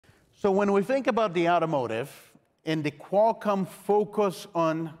So when we think about the automotive and the Qualcomm focus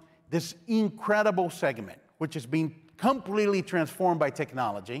on this incredible segment, which has been completely transformed by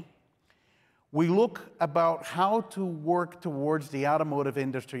technology, we look about how to work towards the automotive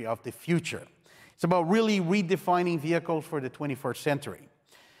industry of the future. It's about really redefining vehicles for the 21st century.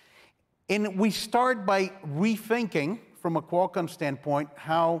 And we start by rethinking, from a Qualcomm standpoint,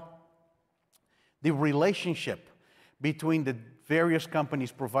 how the relationship between the various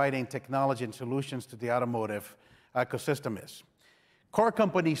companies providing technology and solutions to the automotive ecosystem is. Car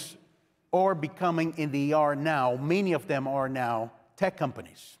companies are becoming, and they are now, many of them are now tech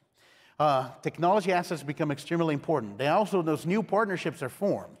companies. Technology assets become extremely important. They also, those new partnerships are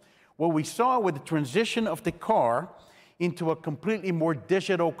formed. What we saw with the transition of the car into a completely more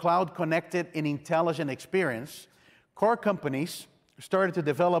digital, cloud-connected, and intelligent experience, car companies started to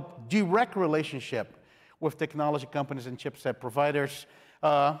develop direct relationship with technology companies and chipset providers.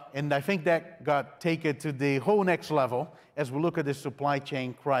 And I think that got taken to the whole next level as we look at the supply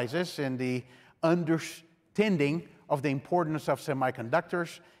chain crisis and the understanding of the importance of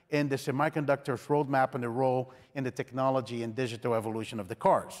semiconductors and the semiconductors roadmap and the role in the technology and digital evolution of the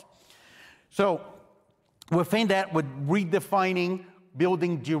cars. So within that, with redefining,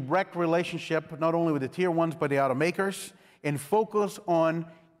 building direct relationship, not only with the tier ones, but the automakers, and focus on,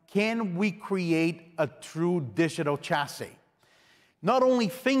 can we create a true digital chassis? Not only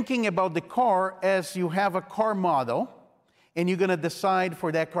thinking about the car as you have a car model, and you're gonna decide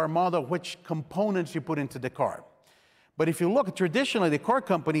for that car model which components you put into the car. But if you look, traditionally, the car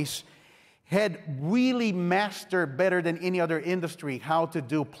companies had really mastered better than any other industry how to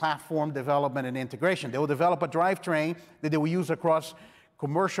do platform development and integration. They will develop a drivetrain that they will use across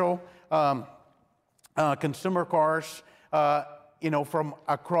commercial, consumer cars, from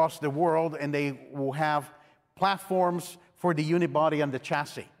across the world, and they will have platforms for the unibody and the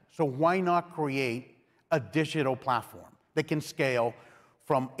chassis. So why not create a digital platform that can scale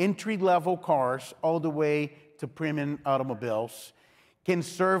from entry-level cars all the way to premium automobiles, can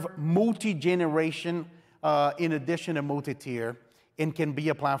serve multi-generation in addition to multi-tier, and can be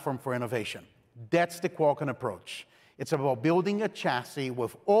a platform for innovation. That's the Qualcomm approach. It's about building a chassis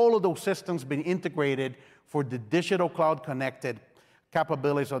with all of those systems being integrated for the digital cloud-connected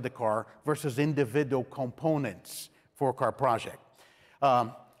capabilities of the car versus individual components for a car project.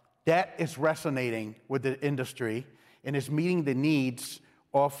 That is resonating with the industry and is meeting the needs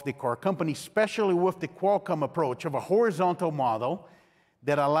of the car company, especially with the Qualcomm approach of a horizontal model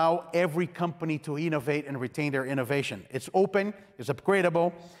that allow every company to innovate and retain their innovation. It's open, it's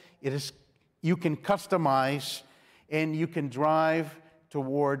upgradable, you can customize, and you can drive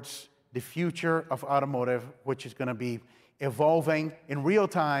towards the future of automotive, which is gonna be evolving in real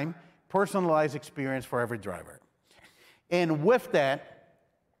time, personalized experience for every driver. And with that,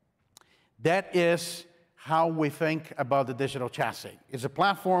 that is how we think about the digital chassis. It's a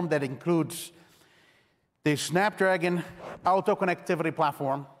platform that includes the Snapdragon auto connectivity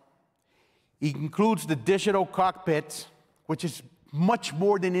platform. It includes the Digital Cockpit, which is much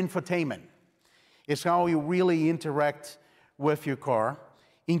more than infotainment. It's how you really interact with your car.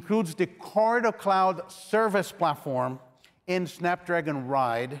 It includes the car-to-cloud service platform and Snapdragon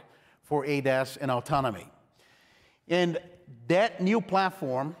Ride for ADAS and autonomy. And that new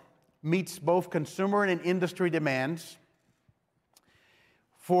platform meets both consumer and industry demands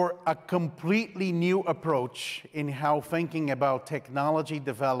for a completely new approach in how thinking about technology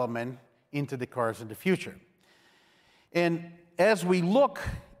development into the cars in the future. And as we look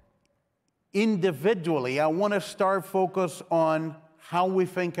individually, I want to start focus on how we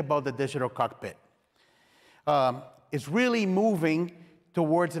think about the digital cockpit. It's really moving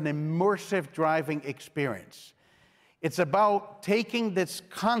towards an immersive driving experience. It's about taking this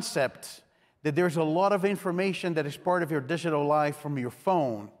concept that there's a lot of information that is part of your digital life from your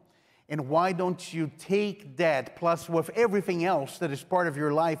phone, and why don't you take that, plus with everything else that is part of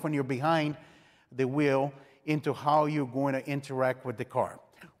your life when you're behind the wheel, into how you're going to interact with the car.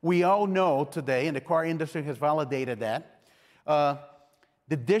 We all know today, and the car industry has validated that,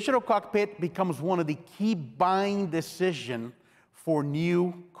 the digital cockpit becomes one of the key buying decisions for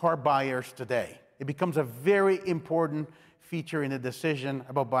new car buyers today. It becomes a very important feature in the decision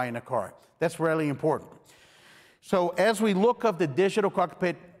about buying a car. That's really important. So as we look at the digital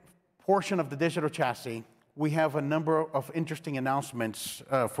cockpit portion of the digital chassis, we have a number of interesting announcements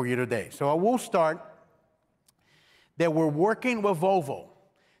for you today. So I will start that we're working with Volvo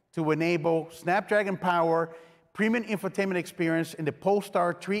to enable Snapdragon Power premium infotainment experience in the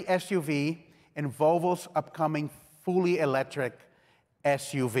Polestar 3 SUV and Volvo's upcoming fully electric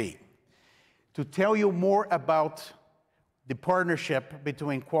SUV. To tell you more about the partnership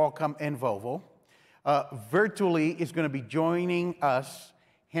between Qualcomm and Volvo. Virtually is going to be joining us,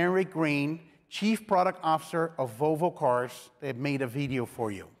 Henry Green, Chief Product Officer of Volvo Cars. They've made a video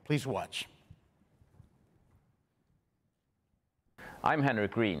for you. Please watch. I'm Henry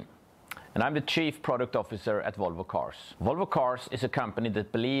Green, and I'm the Chief Product Officer at Volvo Cars. Volvo Cars is a company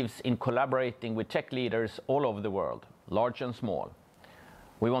that believes in collaborating with tech leaders all over the world, large and small.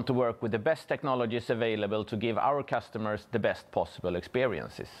 We want to work with the best technologies available to give our customers the best possible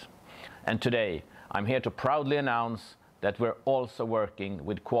experiences. And today, I'm here to proudly announce that we're also working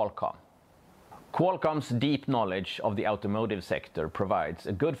with Qualcomm. Qualcomm's deep knowledge of the automotive sector provides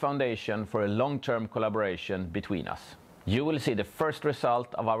a good foundation for a long-term collaboration between us. You will see the first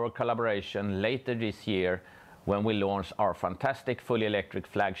result of our collaboration later this year when we launch our fantastic fully electric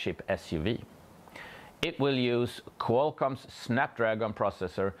flagship SUV. It will use Qualcomm's Snapdragon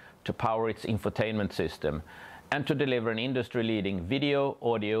processor to power its infotainment system and to deliver an industry-leading video,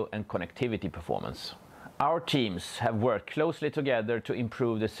 audio, and connectivity performance. Our teams have worked closely together to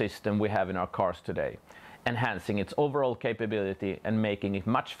improve the system we have in our cars today, enhancing its overall capability and making it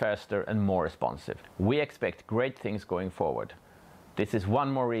much faster and more responsive. We expect great things going forward. This is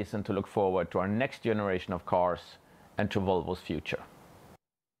one more reason to look forward to our next generation of cars and to Volvo's future.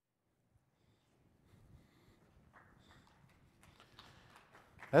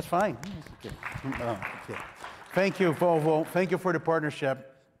 That's fine. Okay. Thank you, Volvo. Thank you for the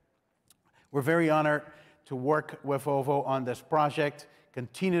partnership. We're very honored to work with Volvo on this project,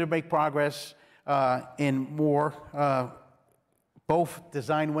 continue to make progress in more, both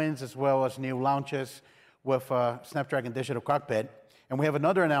design wins as well as new launches with Snapdragon Digital Cockpit. And we have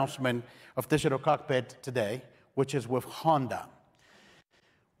another announcement of Digital Cockpit today, which is with Honda.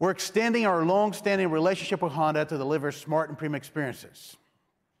 We're extending our long-standing relationship with Honda to deliver smart and premium experiences.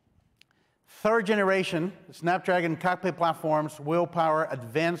 Third generation Snapdragon cockpit platforms will power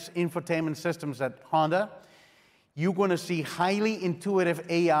advanced infotainment systems at Honda. You're going to see highly intuitive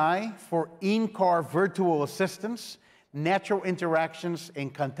AI for in-car virtual assistants, natural interactions,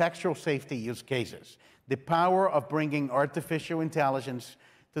 and contextual safety use cases. The power of bringing artificial intelligence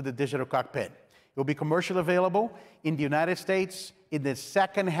to the digital cockpit. It will be commercially available in the United States in the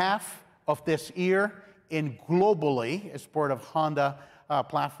second half of this year and globally as part of Honda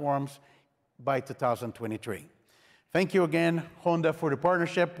platforms by 2023. Thank you again, Honda, for the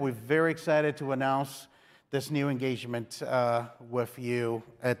partnership. We're very excited to announce this new engagement with you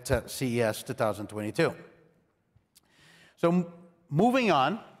at CES 2022. So moving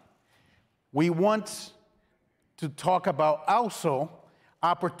on, we want to talk about also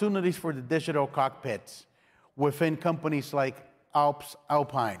opportunities for the digital cockpits within companies like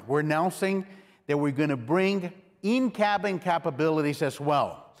Alpine. We're announcing that we're going to bring in-cabin capabilities as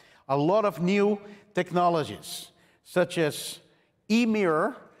well. A lot of new technologies, such as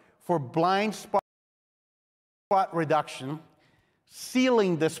e-mirror for blind spot reduction,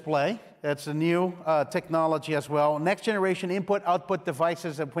 ceiling display, that's a new technology as well, next generation input-output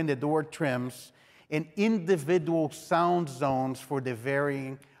devices when the door trims, and individual sound zones for the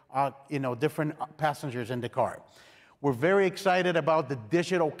varying, different passengers in the car. We're very excited about the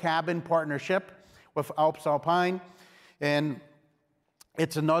digital cabin partnership with Alpine, and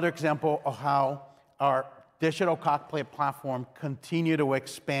it's another example of how our digital cockpit platform continue to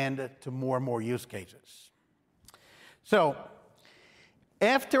expand to more and more use cases. So,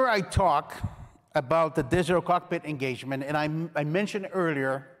 after I talk about the digital cockpit engagement, and I mentioned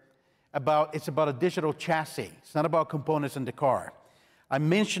earlier it's about a digital chassis. It's not about components in the car. I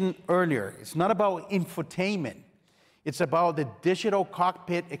mentioned earlier, it's not about infotainment. It's about the digital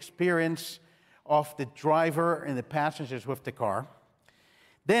cockpit experience of the driver and the passengers with the car.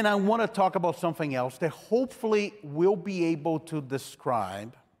 Then I want to talk about something else that hopefully we'll be able to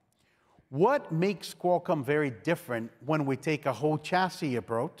describe what makes Qualcomm very different when we take a whole chassis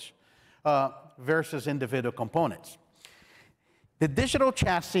approach versus individual components. The digital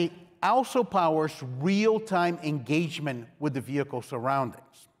chassis also powers real-time engagement with the vehicle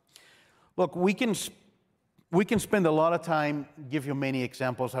surroundings. Look, we can spend a lot of time, give you many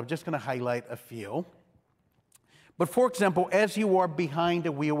examples. I'm just going to highlight a few. But for example, as you are behind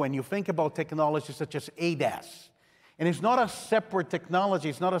the wheel and you think about technologies such as ADAS, and it's not a separate technology,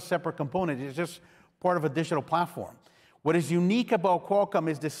 it's not a separate component, it's just part of a digital platform. What is unique about Qualcomm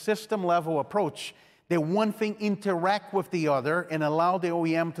is the system-level approach, that one thing interact with the other and allow the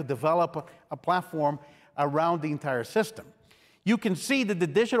OEM to develop a platform around the entire system. You can see that the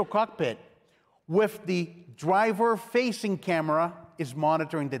digital cockpit with the driver-facing camera is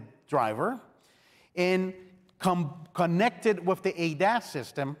monitoring the driver, and connected with the ADAS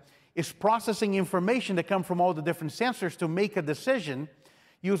system is processing information that comes from all the different sensors to make a decision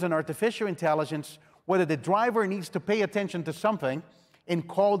using artificial intelligence whether the driver needs to pay attention to something and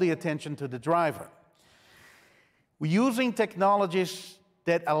call the attention to the driver. We're using technologies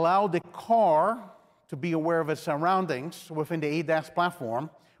that allow the car to be aware of its surroundings within the ADAS platform.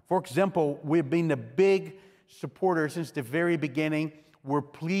 For example, we've been a big supporter since the very beginning. We're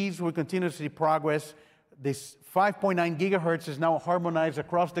pleased with continuous progress. This 5.9 gigahertz is now harmonized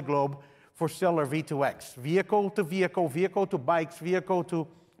across the globe for cellular V2X. Vehicle to vehicle, vehicle to bikes, vehicle to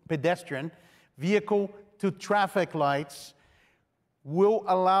pedestrian, vehicle to traffic lights will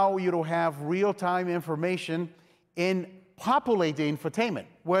allow you to have real-time information and populate the infotainment,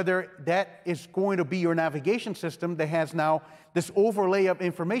 whether that is going to be your navigation system that has now this overlay of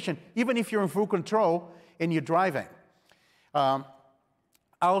information, even if you're in full control and you're driving.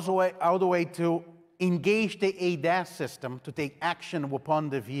 All the way to engage the ADAS system to take action upon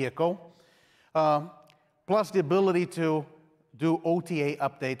the vehicle, plus the ability to do OTA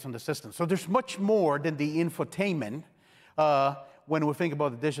updates on the system. So there's much more than the infotainment when we think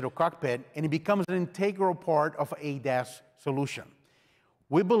about the digital cockpit, and it becomes an integral part of an ADAS solution.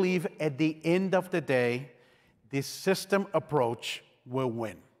 We believe at the end of the day, this system approach will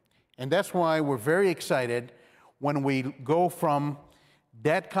win. And that's why we're very excited when we go from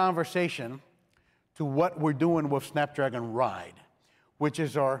that conversation to what we're doing with Snapdragon Ride, which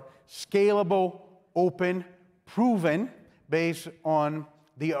is our scalable, open, proven, based on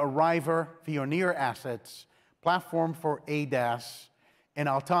the Arriver Veoneer assets, platform for ADAS and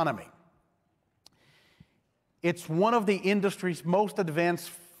autonomy. It's one of the industry's most advanced,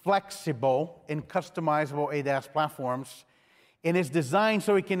 flexible, and customizable ADAS platforms, and it's designed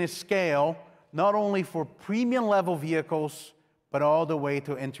so it can scale not only for premium-level vehicles, but all the way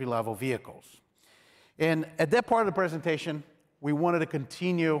to entry-level vehicles. And at that part of the presentation, we wanted to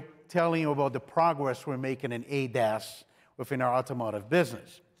continue telling you about the progress we're making in ADAS within our automotive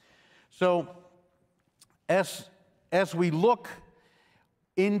business. So as we look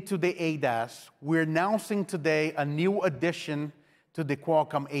into the ADAS, we're announcing today a new addition to the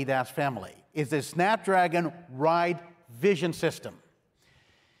Qualcomm ADAS family. It's the Snapdragon Ride Vision System.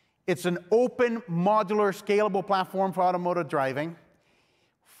 It's an open, modular, scalable platform for automotive driving.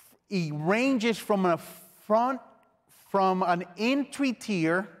 It ranges from an entry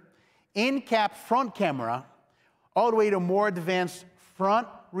tier, in-cab front camera, all the way to more advanced front,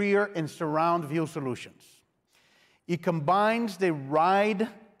 rear, and surround view solutions. It combines the Ride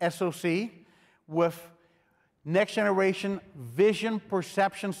SoC with next-generation vision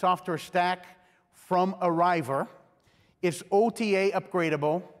perception software stack from Arriver. It's OTA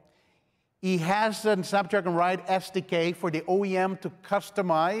upgradable. It has a Snapdragon Ride SDK for the OEM to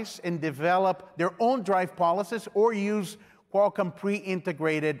customize and develop their own drive policies or use Qualcomm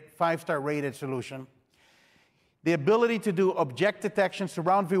pre-integrated 5-star rated solution. The ability to do object detection,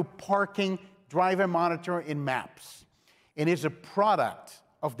 surround view parking, driver monitoring, and maps. It is a product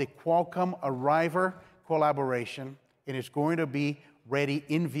of the Qualcomm Arriver collaboration, and it's going to be ready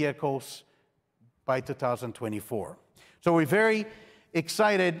in vehicles by 2024. So we're very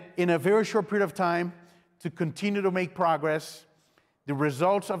excited in a very short period of time to continue to make progress. The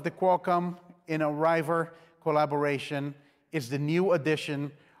results of the Qualcomm and Arriver collaboration is the new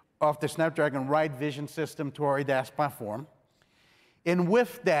addition of the Snapdragon Ride Vision System to our ADAS platform. And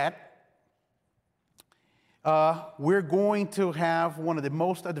with that, we're going to have one of the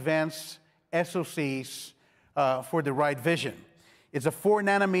most advanced SoCs for the Ride Vision. It's a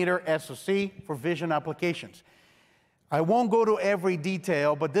 4-nanometer SoC for vision applications. I won't go to every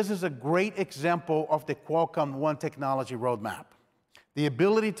detail, but this is a great example of the Qualcomm One technology roadmap. The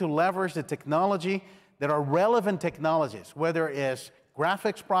ability to leverage the technology that are relevant technologies, whether it's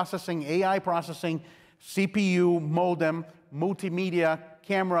graphics processing, AI processing, CPU, modem, multimedia,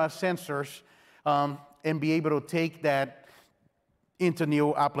 camera, sensors, and be able to take that into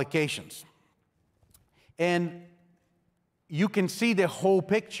new applications. And you can see the whole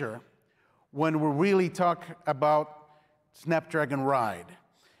picture when we really talk about Snapdragon Ride.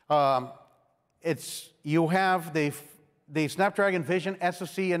 You have the Snapdragon Vision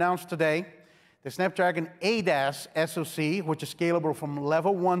SoC announced today, the Snapdragon ADAS SoC, which is scalable from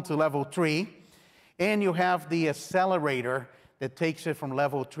level 1 to level 3, and you have the accelerator that takes it from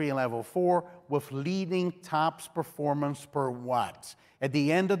level 3 and level 4 with leading TOPS performance per watt. At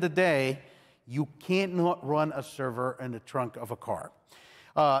the end of the day, you can't not run a server in the trunk of a car.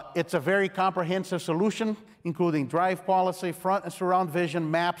 It's a very comprehensive solution, including drive policy, front and surround vision,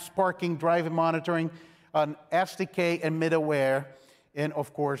 maps, parking, driving monitoring, an SDK and middleware, and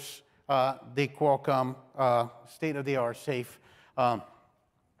of course, the Qualcomm state-of-the-art safe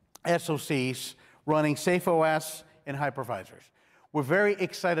SoCs running SafeOS and hypervisors. We're very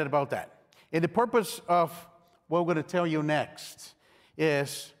excited about that. And the purpose of what we're going to tell you next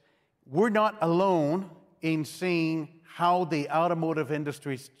is we're not alone in seeing how the automotive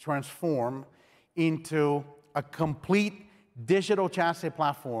industry transform into a complete digital chassis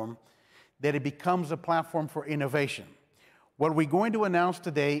platform, that it becomes a platform for innovation. What we're going to announce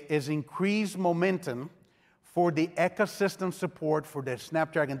today is increased momentum for the ecosystem support for the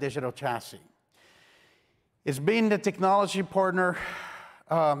Snapdragon digital chassis. It's been the technology partner,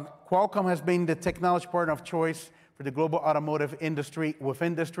 Qualcomm has been the technology partner of choice for the global automotive industry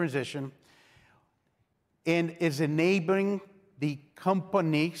within this transition, and is enabling the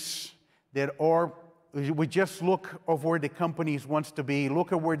companies that are, we just look of where the companies wants to be,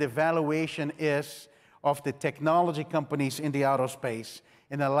 look at where the valuation is of the technology companies in the auto space,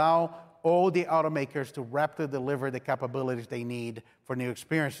 and allow all the automakers to rapidly deliver the capabilities they need for new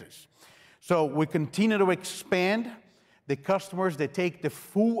experiences. So we continue to expand the customers that take the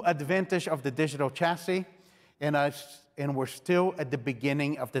full advantage of the digital chassis, and we're still at the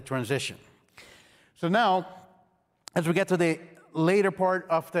beginning of the transition. So now, as we get to the later part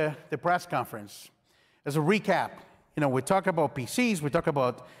of the press conference, as a recap, we talk about PCs, we talk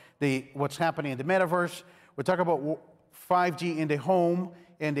about what's happening in the metaverse, we talk about 5G in the home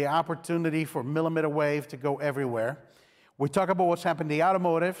and the opportunity for millimeter wave to go everywhere. We talk about what's happening in the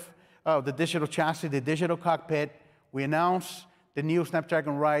automotive, the digital chassis, the digital cockpit. We announced the new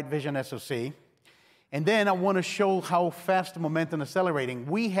Snapdragon Ride Vision SoC. And then I want to show how fast the momentum is accelerating.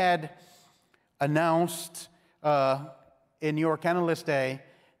 We had announced in New York Analyst Day,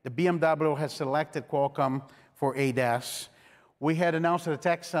 the BMW has selected Qualcomm for ADAS. We had announced at the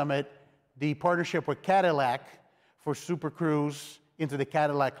Tech Summit the partnership with Cadillac for Super Cruise into the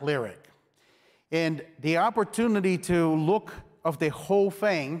Cadillac Lyriq. And the opportunity to look of the whole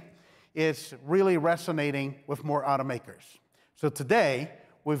thing is really resonating with more automakers. So today,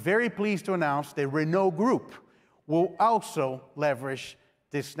 we're very pleased to announce the Renault Group will also leverage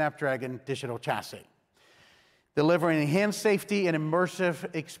this Snapdragon digital chassis, delivering enhanced safety and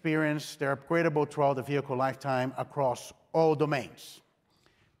immersive experience that are upgradable throughout the vehicle lifetime across all domains.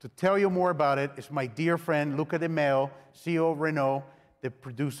 To tell you more about it is my dear friend Luca De Meo, CEO of Renault, that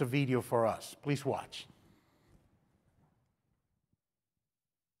produced a video for us. Please watch.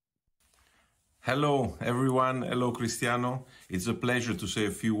 Hello, everyone. Hello, Cristiano. It's a pleasure to say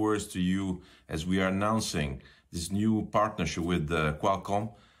a few words to you as we are announcing this new partnership with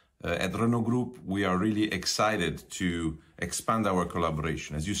Qualcomm. At Renault Group, we are really excited to expand our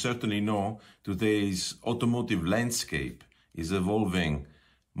collaboration. As you certainly know, today's automotive landscape is evolving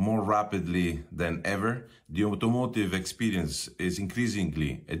more rapidly than ever. The automotive experience is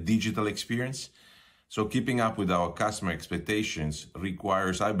increasingly a digital experience. So keeping up with our customer expectations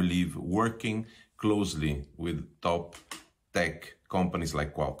requires, I believe, working closely with top tech companies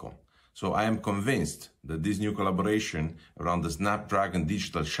like Qualcomm. So I am convinced that this new collaboration around the Snapdragon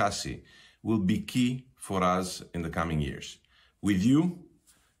digital chassis will be key for us in the coming years. With you,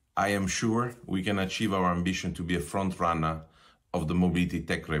 I am sure we can achieve our ambition to be a front runner of the mobility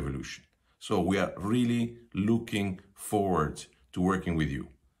tech revolution. So we are really looking forward to working with you.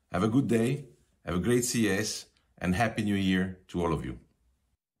 Have a good day. Have a great CES, and Happy New Year to all of you.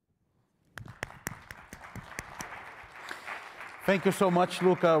 Thank you so much,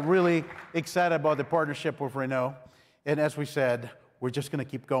 Luca. Really excited about the partnership with Renault. And as we said, we're just going to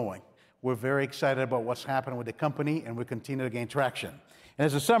keep going. We're very excited about what's happening with the company, and we continue to gain traction. And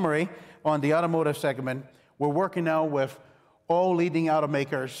as a summary, on the automotive segment, we're working now with all leading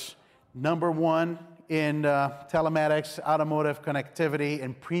automakers, number one in telematics, automotive connectivity,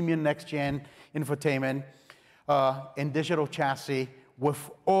 and premium next-gen infotainment, and digital chassis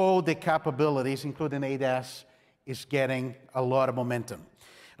with all the capabilities, including ADAS, is getting a lot of momentum.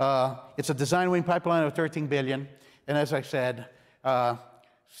 It's a design win pipeline of $13 billion, and as I said,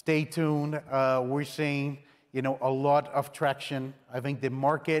 stay tuned. We're seeing a lot of traction. I think the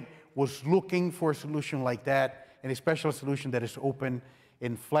market was looking for a solution like that, and especially a solution that is open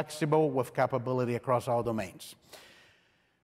and flexible with capability across all domains.